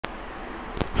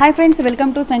Hi friends, welcome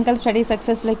to Sankalp Study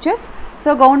Success Lectures. So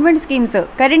government schemes,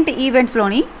 current events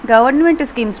loni government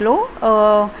schemes lo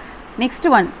next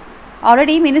one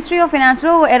already Ministry of Finance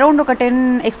lo around oka 10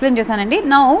 explain chesanandi.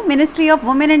 Now Ministry of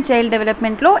Women and Child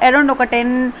Development lo around oka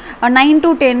 9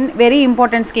 to 10 very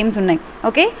important schemes unnai.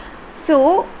 Okay, so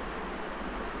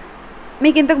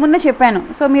మీకు ఇంతకు ముందే చెప్పాను.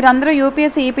 So మీరందరూ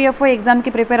UPSC-EPFO ఎగ్జామ్కి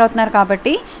prepare అవుతున్నారు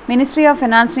కాబట్టి ministry of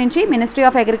finance నుంచి ministry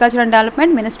of agriculture and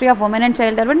development, ministry of women and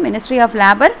child development, ministry of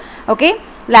labour, okay,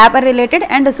 labour related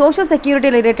and social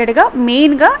security రిలేటెడ్గా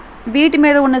మెయిన్గా వీటి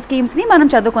మీద ఉన్న స్కీమ్స్ని మనం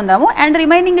చదువుకుందాము. అండ్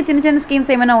రిమైనింగ్ చిన్న చిన్న స్కీమ్స్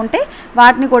ఏమైనా ఉంటే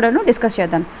వాటిని కూడాను డిస్కస్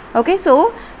చేద్దాం. Okay, so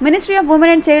ministry of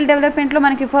women and child డెవలప్మెంట్లో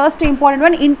మనకి first important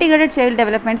one integrated child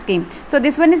development scheme. So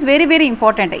this one is very very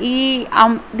important.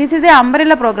 This is a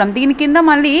umbrella programme. దీని కింద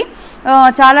మళ్ళీ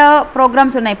చాలా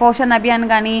ప్రోగ్రామ్స్ ఉన్నాయి. పోషణ్ అభియాన్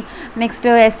కానీ, నెక్స్ట్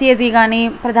SCAG కానీ,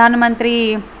 ప్రధానమంత్రి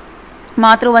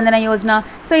మాతృవందన యోజన.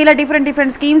 సో ఇలా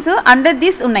డిఫరెంట్ స్కీమ్స్ అండర్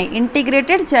దిస్ ఉన్నాయి,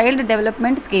 integrated child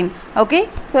development scheme. Okay,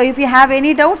 so if you have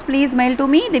any doubts please mail to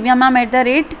me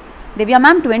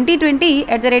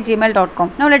divyamam@divyamam2020@gmail.com.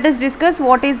 Now let us discuss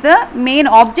what is the main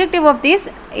objective of this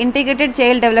integrated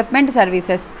child development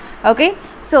services. Okay,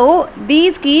 so the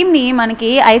scheme ni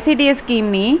manaki ICDS scheme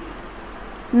ni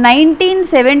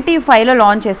 1975లో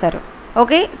launch చేశారు.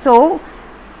 Okay, so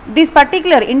this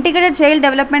particular integrated child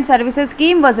development services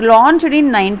scheme was launched in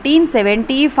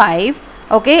 1975,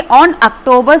 okay, on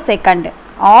October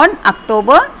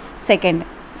 2nd.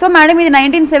 So madam ఇది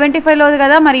 1975లో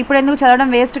కదా, మరి ఇప్పుడు ఎందుకు చదవడం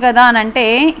waste కదా అని అంటే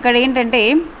ఇక్కడ ఏంటంటే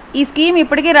ఈ స్కీమ్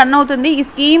ఇప్పటికీ రన్ అవుతుంది. ఈ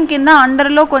స్కీమ్ కింద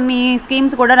అండర్లో కొన్ని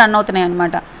స్కీమ్స్ కూడా రన్ అవుతున్నాయి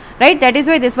అనమాట. Right, that is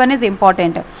why this one is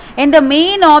important. And the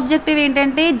main objective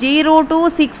ఏంటంటే 0 to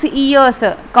 6 years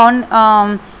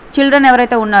చిల్డ్రన్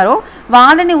ఎవరైతే ఉన్నారో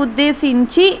వాళ్ళని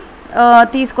ఉద్దేశించి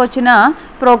తీసుకొచ్చిన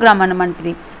ప్రోగ్రామ్ అన్నమాట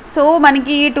ఇది. సో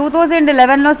మనకి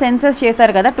 2011లో సెన్సస్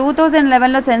చేశారు కదా.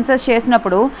 2011లో సెన్సస్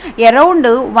చేసినప్పుడు around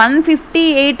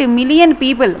 158 million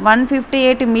people,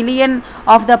 158 million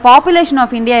of the population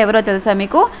of India ఎవరో తెలుసా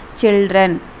మీకు?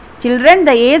 Children.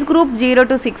 The age group 0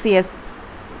 to 6 years.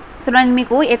 So నేను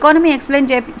మీకు ఎకానమీ ఎక్స్ప్లెయిన్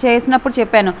చేసినప్పుడు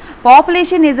చెప్పాను,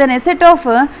 population is an asset of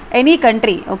any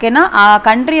country. ఓకేనా, ఆ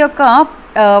కంట్రీ యొక్క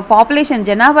పాపులేషన్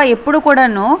జనాభా ఎప్పుడు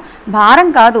కూడాను భారం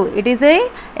కాదు, it is a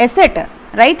asset.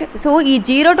 Right, so ఈ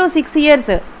 0 to 6 years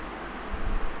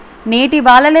నేటి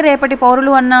బాలలే రేపటి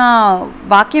పౌరులు అన్న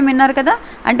వాక్యం విన్నారు కదా.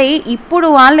 అంటే ఇప్పుడు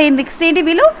వాళ్ళ నెక్స్ట్ ఏంటి,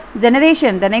 వీళ్ళు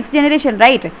generation, the next generation.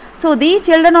 Right, so these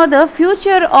children are the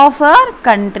future of our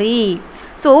country.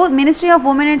 So Ministry of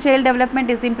Women and Child Development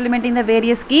is implementing the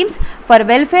various schemes for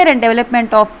welfare and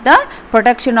development of the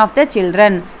protection of the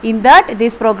children. In that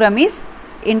this program is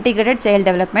Integrated Child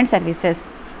Development Services.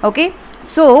 Okay,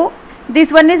 so this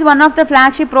one is one of the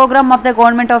flagship program of the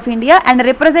Government of India and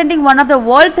representing one of the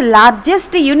world's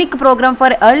largest unique program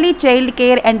for early child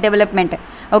care and development.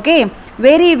 Okay,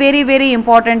 very very very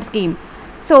important scheme.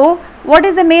 So what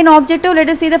is the main objective? Let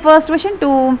us see the first question.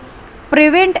 To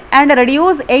prevent and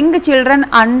reduce young children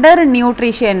under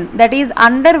nutrition, that is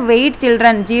underweight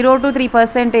children 0 to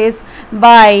 3% is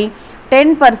by 10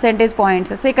 percentage points.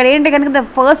 So ఇక్కడ ఏంటంటే కనుక the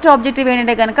first objective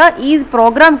ఏంటంటే కనుక ఈ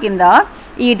programme కింద,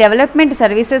 ఈ development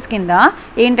services కింద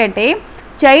ఏంటంటే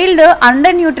చైల్డ్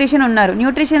అండర్ న్యూట్రిషన్ ఉన్నారు,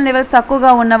 న్యూట్రిషన్ లెవెల్స్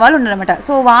తక్కువగా ఉన్న వాళ్ళు ఉన్నారన్నమాట.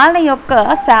 సో వాళ్ళ యొక్క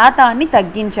శాతాన్ని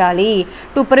తగ్గించాలి.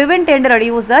 To prevent and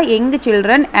reduce the young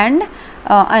children and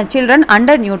children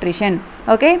under nutrition.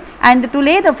 Okay, and to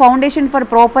lay the foundation for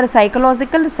proper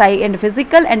psychological and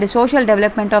physical and social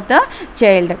development of the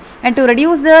child, and to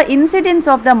reduce the incidence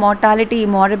of the mortality,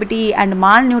 morbidity and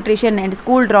malnutrition and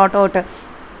school dropout.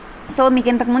 So మీకు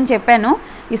ఇంతకుముందు చెప్పాను,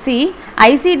 C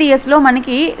ICDSలో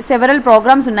మనకి several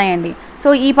programmes ఉన్నాయండి. So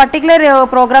ఈ particular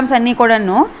programmes అన్నీ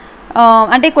కూడాను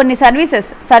అంటే కొన్ని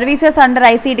services under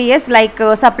ICDS like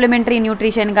supplementary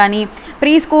nutrition కానీ,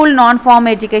 pre school non form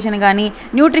education కానీ,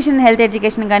 న్యూట్రిషన్ హెల్త్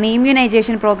ఎడ్యుకేషన్ కానీ,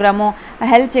 ఇమ్యూనైజేషన్ ప్రోగ్రాము,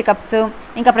 హెల్త్ చెకప్స్,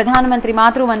 ఇంకా ప్రధానమంత్రి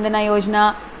Matru Vandana Yojana,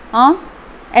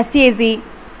 SCAG,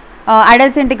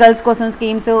 adolescent girls కోసం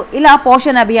స్కీమ్స్, ఇలా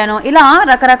పోషణ్ అభియానం, ఇలా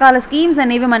రకరకాల స్కీమ్స్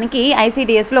అనేవి మనకి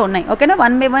ICDSలో ఉన్నాయి. ఓకేనా,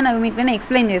 1 by 1 అవి మీకు నేను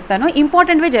ఎక్స్ప్లెయిన్ చేస్తాను,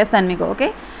 ఇంపార్టెంట్వే చేస్తాను మీకు. ఓకే,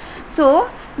 సో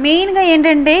మెయిన్గా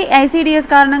ఏంటంటే ICDS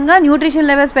కారణంగా న్యూట్రిషన్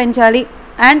లెవెల్స్ పెంచాలి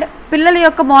అండ్ పిల్లల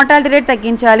యొక్క మార్టాలిటీ రేట్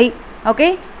తగ్గించాలి. Okay,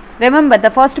 remember the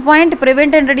first point,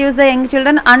 prevent and reduce the young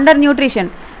children under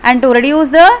nutrition and to reduce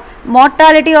the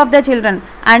mortality of the children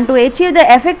and to achieve the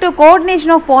effective coordination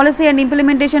of policy and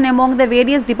implementation among the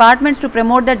various departments to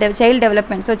promote the child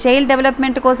development. So child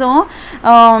development కోసం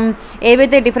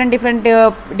ఏవైతే different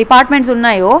departments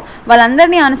ఉన్నాయో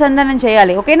వాళ్ళందరినీ అనుసంధానం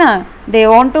చేయాలి. ఓకేనా, they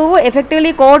want to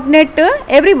effectively coordinate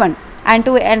every one and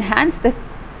to enhance the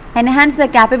enhance the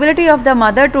capability of the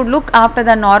mother to look after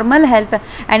the normal health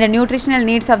and nutritional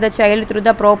needs of the child through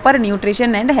the proper nutrition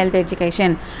and health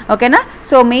education. ఓకేనా.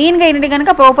 So మెయిన్గా ఏంటంటే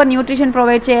కనుక proper nutrition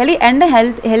provide చేయాలి and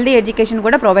healthy education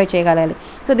కూడా provide చేయగలగాలి.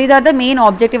 So these are the main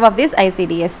objective of this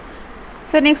ICDS.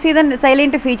 So next is the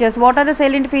salient features. What are the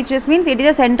salient features? Means it is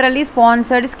a centrally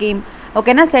sponsored scheme.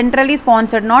 Okay na, centrally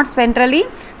sponsored, not centrally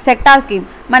sector scheme.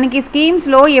 మనకి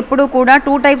స్కీమ్స్లో ఎప్పుడు కూడా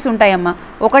 2 types ఉంటాయమ్మా.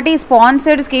 ఒకటి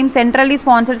sponsored scheme, centrally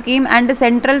sponsored scheme and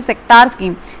central sector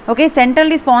scheme. Okay,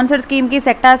 centrally sponsored స్కీమ్కి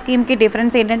sector స్కీమ్కి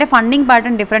difference ఏంటంటే funding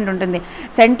pattern different ఉంటుంది.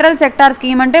 Central sector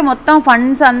scheme అంటే మొత్తం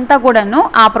funds అంతా కూడాను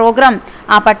ఆ ప్రోగ్రామ్,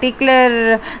 ఆ పర్టిక్యులర్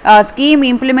స్కీమ్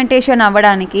ఇంప్లిమెంటేషన్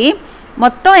అవ్వడానికి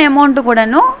మొత్తం అమౌంట్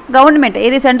కూడాను గవర్నమెంట్,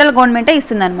 ఏది సెంట్రల్ గవర్నమెంటే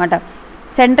ఇస్తుంది అనమాట,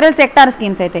 సెంట్రల్ సెక్టార్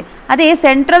స్కీమ్స్ అయితే. అదే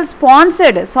సెంట్రల్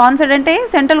స్పాన్సర్డ్ అంటే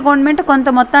సెంట్రల్ గవర్నమెంట్ కొంత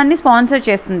మొత్తాన్ని స్పాన్సర్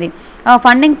చేస్తుంది,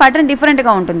 ఫండింగ్ ప్యాటర్న్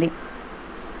డిఫరెంట్గా ఉంటుంది.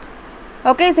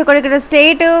 ఓకే, సో ఇక్కడ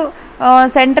స్టేట్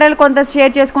సెంట్రల్ కొంత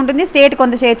షేర్ చేసుకుంటుంది, స్టేట్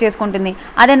కొంత షేర్ చేసుకుంటుంది.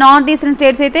 అదే నార్త్ ఈస్టర్న్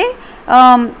స్టేట్స్ అయితే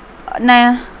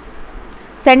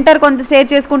సెంటర్ కొంత షేర్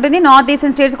చేసుకుంటుంది, నార్త్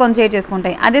ఈస్టర్న్ స్టేట్స్ కొంత షేర్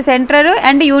చేసుకుంటాయి. అదే సెంట్రల్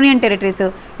అండ్ యూనియన్ టెరిటరీస్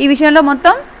ఈ విషయంలో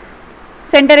మొత్తం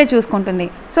సెంటరే చూసుకుంటుంది.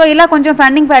 సో ఇలా కొంచెం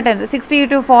ఫండింగ్ ప్యాటర్న్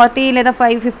 60-40 లేదా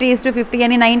 50-50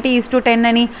 అని, 90-10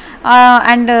 అని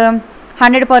అండ్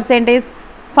 100%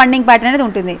 ఫండింగ్ ప్యాటర్న్ అనేది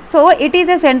ఉంటుంది. So it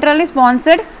is a centrally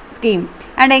sponsored scheme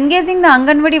and engaging the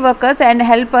anganwadi workers and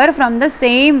helper from the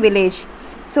same village.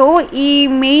 So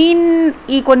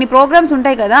ఈ కొన్ని ప్రోగ్రామ్స్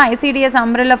ఉంటాయి కదా, ICDS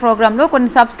అంబ్రెల్లా ప్రోగ్రాంలో కొన్ని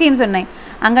సబ్ స్కీమ్స్ ఉన్నాయి.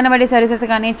 అంగన్వాడీ సర్వీసెస్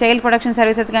కానీ, చైల్డ్ ప్రొటెక్షన్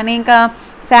సర్వీసెస్ కానీ, ఇంకా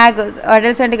SAG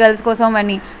అడల్ట్స్ అండ్ గర్ల్స్ కోసం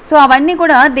అన్నీ. సో అవన్నీ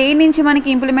కూడా దేని నుంచి మనకి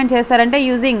ఇంప్లిమెంట్ చేస్తారంటే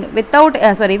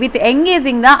with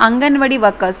engaging the anganwadi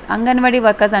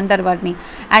workers అంటారు వాటిని,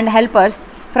 and helpers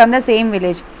from the same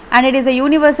village. And it is a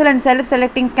universal and self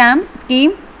selecting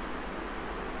scheme.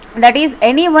 That is,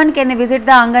 anyone can visit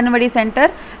the Anganwadi center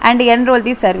and enroll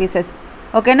these services.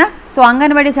 ఓకేనా. So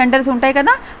anganwadi centres ఉంటాయి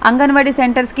కదా, అంగన్వాడీ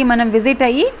సెంటర్స్కి మనం visit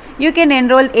అయ్యి you can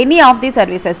enrol any of the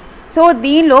services. So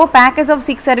దీనిలో package of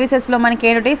 6 సర్వీసెస్లో మనకి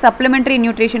ఏంటంటే supplementary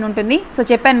nutrition ఉంటుంది. సో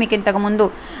చెప్పాను మీకు ఇంతకుముందు,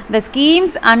 the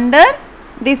schemes under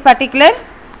this particular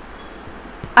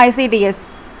ICDS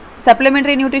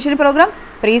supplementary nutrition programme,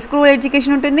 pre school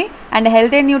education ఉంటుంది and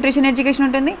health and nutrition education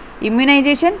ఉంటుంది,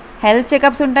 ఇమ్యునైజేషన్, హెల్త్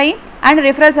చెకప్స్ ఉంటాయి and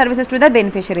referral services to the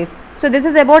beneficiaries. So this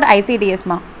is about ICDS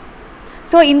మా.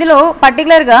 So ఇందులో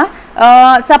పర్టికులర్గా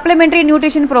supplementary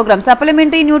nutrition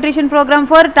programme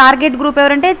for target group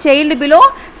ఎవరంటే child below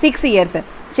 6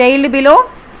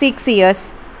 years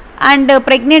and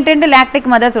pregnant and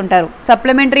lactic mothers ఉంటారు.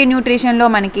 Supplementary న్యూట్రిషన్లో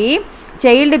మనకి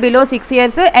child below 6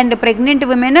 years and pregnant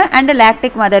women and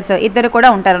lactic mothers ఇద్దరు కూడా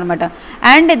ఉంటారనమాట.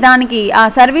 And దానికి ఆ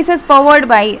సర్వీసెస్ పవర్డ్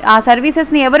బై, ఆ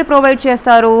సర్వీసెస్ని ఎవరు ప్రొవైడ్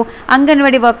చేస్తారు?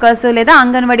 అంగన్వాడీ వర్కర్స్ లేదా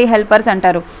అంగన్వాడీ హెల్పర్స్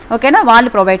అంటారు. ఓకేనా,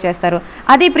 వాళ్ళు ప్రొవైడ్ చేస్తారు.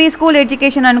 అది ప్రీ స్కూల్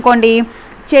ఎడ్యుకేషన్ అనుకోండి,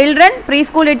 చిల్డ్రన్ ప్రీ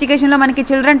స్కూల్ ఎడ్యుకేషన్లో మనకి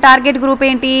చిల్డ్రన్ టార్గెట్ గ్రూప్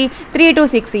ఏంటి? 3 to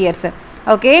 6 years.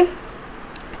 Okay,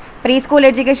 pre school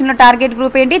ఎడ్యుకేషన్లో టార్గెట్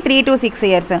గ్రూప్ ఏంటి? 3 to 6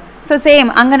 years. So same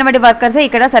anganwadi వర్కర్సే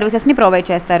ఇక్కడ సర్వీసెస్ని ప్రొవైడ్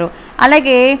చేస్తారు.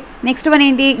 అలాగే నెక్స్ట్ వన్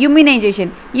ఏంటి?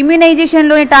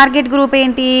 ఇమ్యునైజేషన్లోని టార్గెట్ గ్రూప్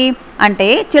ఏంటి అంటే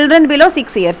children below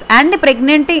 6 years and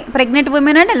pregnant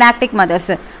women and lactic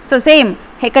mothers. So same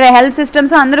ఇక్కడ హెల్త్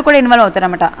సిస్టమ్స్ అందరూ కూడా ఇన్వాల్వ్ అవుతారు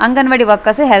అనమాట. అంగన్వాడీ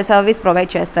వర్కర్సే హెల్త్ సర్వీస్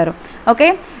ప్రొవైడ్ చేస్తారు. Okay,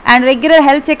 and regular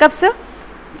health checkups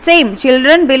same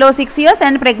children below 6 years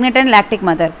and pregnant and lactic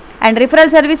mother. And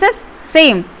referral services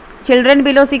same children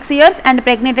below 6 years and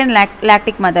pregnant and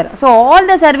lactic mother. So all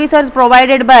the services are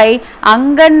provided by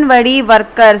Anganwadi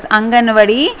workers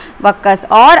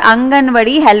or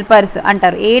Anganwadi helpers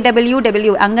antaru.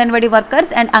 AWW Anganwadi workers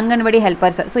and Anganwadi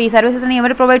helpers. So ee services ni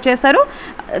evaru provide chestaru?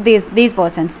 These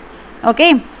persons.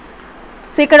 Okay,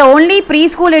 so ikkada only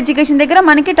preschool education దగ్గర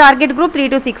మనకి target group 3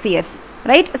 to 6 years,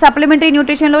 right. Supplementary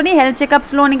న్యూట్రిషన్లోని, health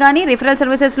చెకప్స్లోని కానీ, referral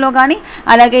సర్వీసెస్లో కానీ,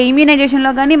 అలాగే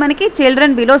ఇమ్యునైజేషన్లో కానీ మనకి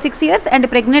children below 6 years and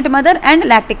pregnant mother and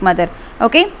lactic mother.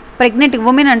 Okay, pregnant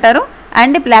women అంటారు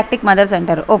and lactic mothers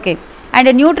అంటారు. Okay, and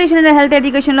nutrition and health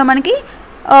ఎడ్యుకేషన్లో మనకి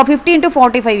 15 to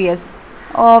 45 years.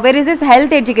 Where is this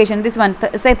health education? This one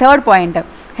third point.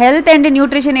 Health and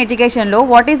nutrition ఎడ్యుకేషన్లో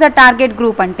what is the target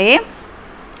group అంటే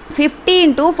 15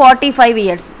 to 45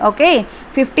 years. Okay,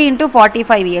 15 to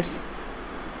 45 years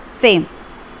same.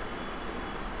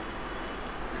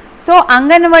 So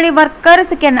anganwadi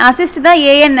workers can assist the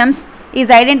ANMs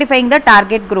is identifying the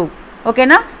target group.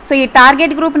 ఓకేనా, so ఈ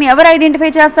target గ్రూప్ని ఎవరు identify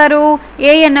చేస్తారు?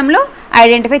 ANMలో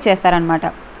identify చేస్తారనమాట.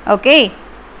 Okay,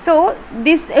 So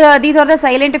these are the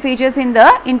silent features in the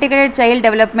integrated child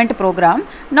development program.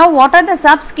 Now what are the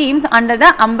sub schemes under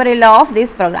the umbrella of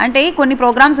this program? అంటే కొన్ని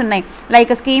programmes ఉన్నాయి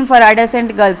like scheme for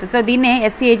adolescent girls, so దీన్నే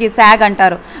SCAG SAG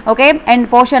అంటారు. Okay, and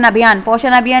Poshan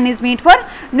Abhiyan is meet for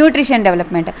nutrition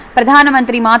development.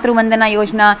 ప్రధానమంత్రి Matru Vandana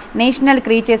Yojana, national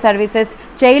క్రీచే services,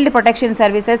 child protection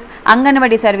services,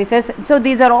 anganwadi services. So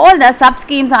these are all the sub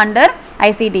schemes under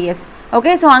ICDS.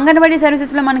 Okay, so anganwadi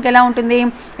సర్వీసెస్లో మనకి ఎలా ఉంటుంది,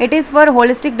 it is for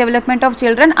holistic development of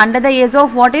children under the age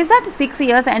of what is that 6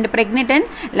 years and pregnant and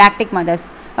lactic mothers.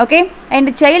 Okay, and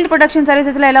child protection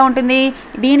సర్వీసెస్లో ఎలా ఉంటుంది,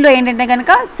 దీనిలో ఏంటంటే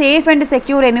కనుక సేఫ్ అండ్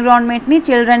సెక్యూర్ ఎన్విరాన్మెంట్ని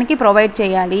చిల్డ్రన్కి ప్రొవైడ్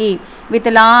చేయాలి విత్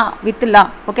లా.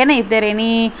 ఓకేనా, if there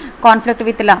any conflict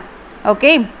with law.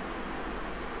 Okay,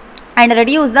 and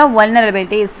reduce the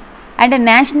vulnerabilities. And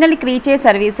national క్రీచే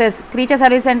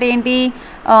services అంటే ఏంటి,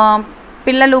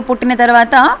 పిల్లలు పుట్టిన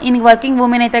తర్వాత ఇన్ వర్కింగ్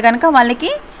ఉమెన్ అయితే కనుక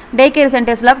వాళ్ళకి డే కేర్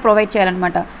సెంటర్స్ లాగా ప్రొవైడ్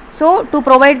చేయాలన్నమాట. So to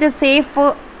provide the safe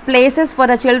places for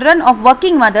the children of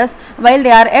working mothers while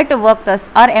they are at work, thus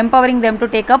are empowering them to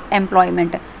take up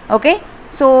employment. Okay,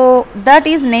 so that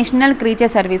is national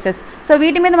creature services. So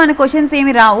వీటి మీద మన questions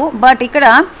ఏమి రావు, but ఇక్కడ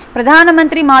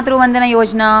ప్రధానమంత్రి Matru Vandana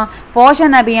Yojana,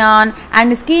 Poshan Abhiyan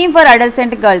and scheme for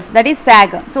adolescent girls, that is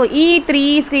SAG. So ఈ 3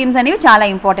 schemes అనేవి చాలా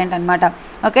important అనమాట.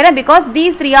 ఓకేనా, because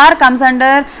these 3 are comes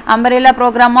under umbrella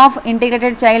program of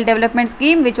integrated child development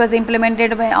scheme which was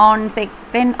implemented on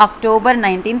 2nd October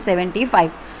 1975.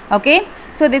 Okay,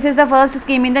 so this is the first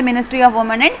scheme in the Ministry of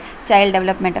Women and Child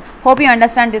Development. Hope you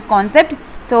understand this concept.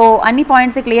 So అన్ని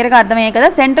points క్లియర్గా అర్థమయ్యాయి కదా.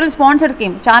 Central sponsored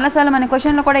scheme, చాలాసార్లు మన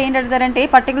క్వశ్చన్లో కూడా ఏంటి అడుగుతారంటే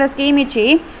particular scheme ఇచ్చి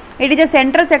it is a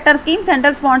central sector scheme,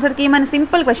 central sponsored scheme అని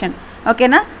సింపుల్ క్వశ్చన్.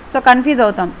 ఓకేనా, సో కన్ఫ్యూజ్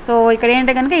అవుతాం. సో ఇక్కడ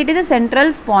ఏంటంటే కనుక it is a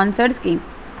central sponsored scheme.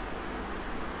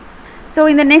 So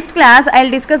in the next class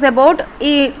I'll discuss about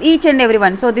each and every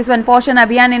one. So this one Poshan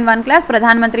Abhiyan in one class,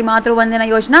 Pradhan Mantri Matru Vandana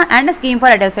Yojana and a scheme for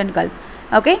adolescent girl.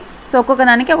 Okay, so ఒక్కొక్క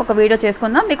దానికి ఒక్కొక్క video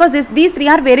చేసుకుందాం because these 3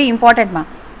 are very important ma.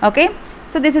 Okay,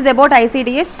 so this is about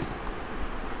ICDS.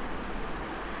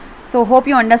 So hope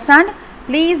you understand.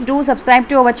 Please do subscribe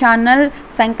to our channel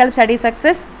Sankalp Study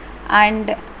Success, and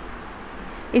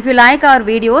if you like our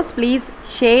videos please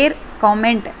share,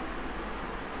 comment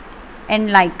and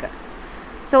like.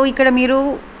 So ఇక్కడ మీరు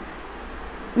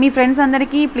మీ friends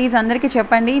అందరికీ please అందరికీ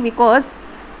చెప్పండి, because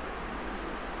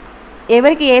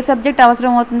ఎవరికి ఏ subject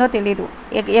అవసరం అవుతుందో తెలీదు,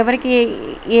 ఎవరికి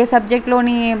ఏ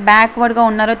సబ్జెక్ట్లోని బ్యాక్వర్డ్గా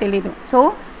ఉన్నారో తెలీదు. So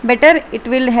better it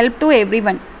will help to every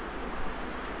one.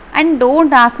 And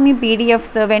don't ask me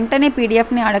PDFs, వెంటనే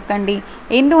పీడిఎఫ్ని అడగండి.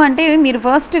 ఎందుకంటే మీరు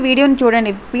ఫస్ట్ వీడియోని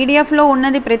చూడండి, పీడిఎఫ్లో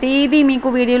ఉన్నది ప్రతిదీ మీకు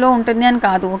వీడియోలో ఉంటుంది అని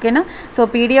కాదు. ఓకేనా, సో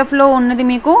పీడిఎఫ్లో ఉన్నది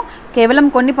మీకు కేవలం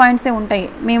కొన్ని పాయింట్సే ఉంటాయి.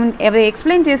 మేము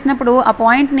ఎక్స్ప్లెయిన్ చేసినప్పుడు ఆ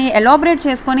పాయింట్ని ఎలాబరేట్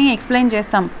చేసుకొని ఎక్స్ప్లెయిన్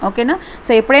చేస్తాం. ఓకేనా,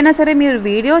 సో ఎప్పుడైనా సరే మీరు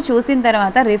వీడియో చూసిన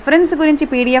తర్వాత రిఫరెన్స్ గురించి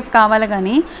పీడిఎఫ్ కావాలి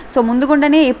కానీ సో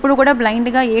ముందుగుండానే ఎప్పుడు కూడా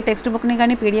బ్లైండ్గా ఏ టెక్స్ట్ బుక్ని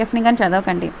కానీ పీడిఎఫ్ని కానీ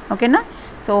చదవకండి. ఓకేనా,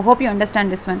 so hope you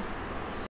understand this one.